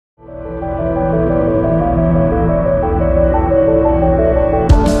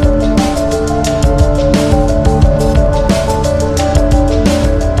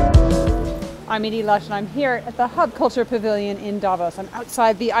Lush and I'm here at the Hub Culture Pavilion in Davos. I'm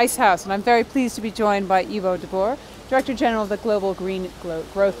outside the Ice House and I'm very pleased to be joined by Boer, Director General of the Global Green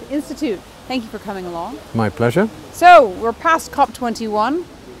Growth Institute. Thank you for coming along. My pleasure. So, we're past COP21.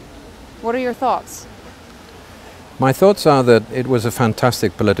 What are your thoughts? My thoughts are that it was a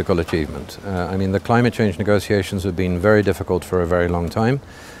fantastic political achievement. The climate change negotiations have been very difficult for a very long time.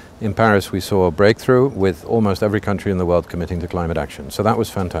 In Paris we saw a breakthrough with almost every country in the world committing to climate action. So that was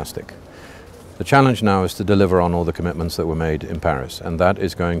fantastic. The challenge now is to deliver on all the commitments that were made in Paris, and that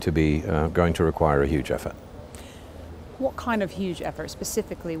is going to require a huge effort. What kind of huge effort?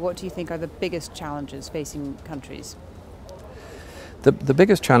 Specifically, what do you think are the biggest challenges facing countries? The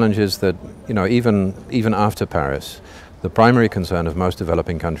biggest challenge is that, even after Paris, the primary concern of most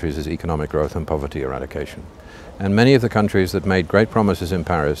developing countries is economic growth and poverty eradication. And many of the countries that made great promises in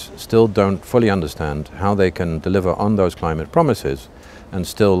Paris still don't fully understand how they can deliver on those climate promises and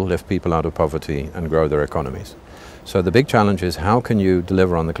still lift people out of poverty and grow their economies. So the big challenge is, how can you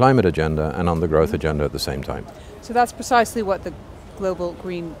deliver on the climate agenda and on the growth agenda at the same time? So that's precisely what the Global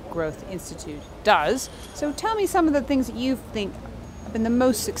Green Growth Institute does. So tell me some of the things that you think have been the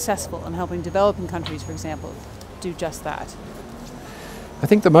most successful in helping developing countries, for example, do just that. I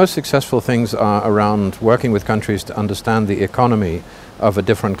think the most successful things are around working with countries to understand the economy of a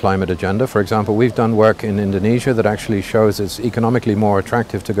different climate agenda. For example, we've done work in Indonesia that actually shows it's economically more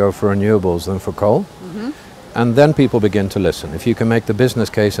attractive to go for renewables than for coal. Mm-hmm. And then people begin to listen, if you can make the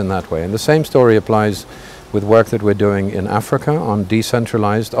business case in that way. And the same story applies with work that we're doing in Africa on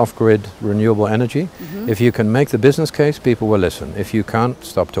decentralized off-grid renewable energy. Mm-hmm. If you can make the business case, people will listen. If you can't,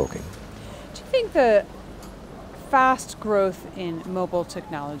 stop talking. Do you think the fast growth in mobile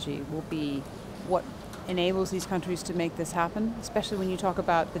technology will be what enables these countries to make this happen, especially when you talk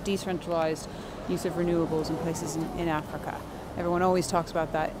about the decentralized use of renewables in places in Africa? Everyone always talks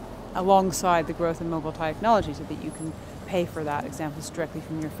about that alongside the growth in mobile technology so that you can pay for that, examples directly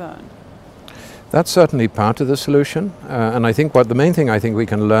from your phone. That's certainly part of the solution, and I think the main thing I think we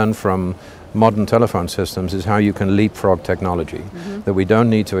can learn from modern telephone systems is how you can leapfrog technology. Mm-hmm. That we don't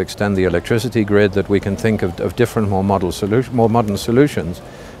need to extend the electricity grid, that we can think of different, more modern solutions,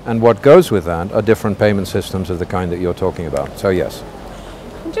 and what goes with that are different payment systems of the kind that you're talking about. So yes.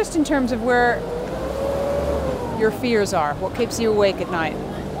 And just in terms of where your fears are, what keeps you awake at night?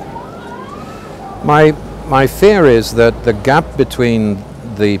 My fear is that the gap between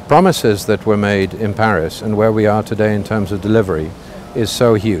the promises that were made in Paris and where we are today in terms of delivery is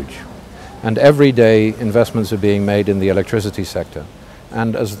so huge. And every day investments are being made in the electricity sector.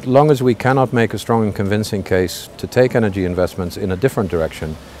 And as long as we cannot make a strong and convincing case to take energy investments in a different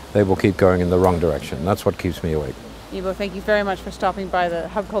direction, they will keep going in the wrong direction. That's what keeps me awake. Ivo, thank you very much for stopping by the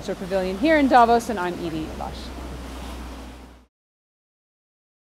Hub Culture Pavilion here in Davos, and I'm Lush.